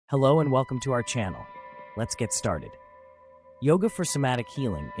Hello and welcome to our channel. Let's get started. Yoga for somatic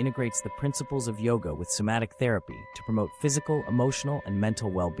healing integrates the principles of yoga with somatic therapy to promote physical, emotional, and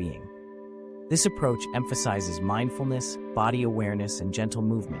mental well-being. This approach emphasizes mindfulness, body awareness, and gentle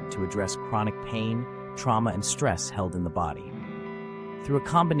movement to address chronic pain, trauma, and stress held in the body. Through a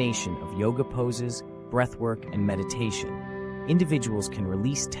combination of yoga poses, breathwork, and meditation, individuals can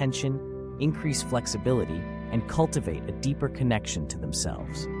release tension, increase flexibility, and cultivate a deeper connection to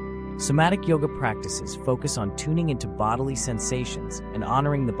themselves. Somatic yoga practices focus on tuning into bodily sensations and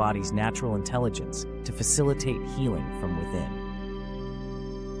honoring the body's natural intelligence to facilitate healing from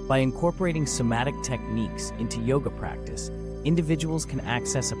within. By incorporating somatic techniques into yoga practice, individuals can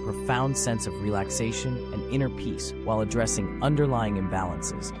access a profound sense of relaxation and inner peace while addressing underlying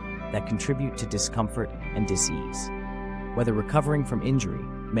imbalances that contribute to discomfort and dis-ease. Whether recovering from injury,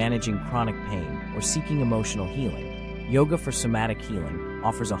 managing chronic pain, or seeking emotional healing, yoga for somatic healing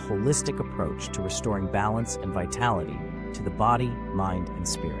offers a holistic approach to restoring balance and vitality to the body, mind, and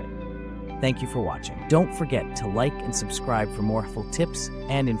spirit. Thank you for watching. Don't forget to like and subscribe for more helpful tips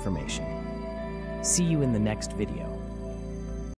and information. See you in the next video.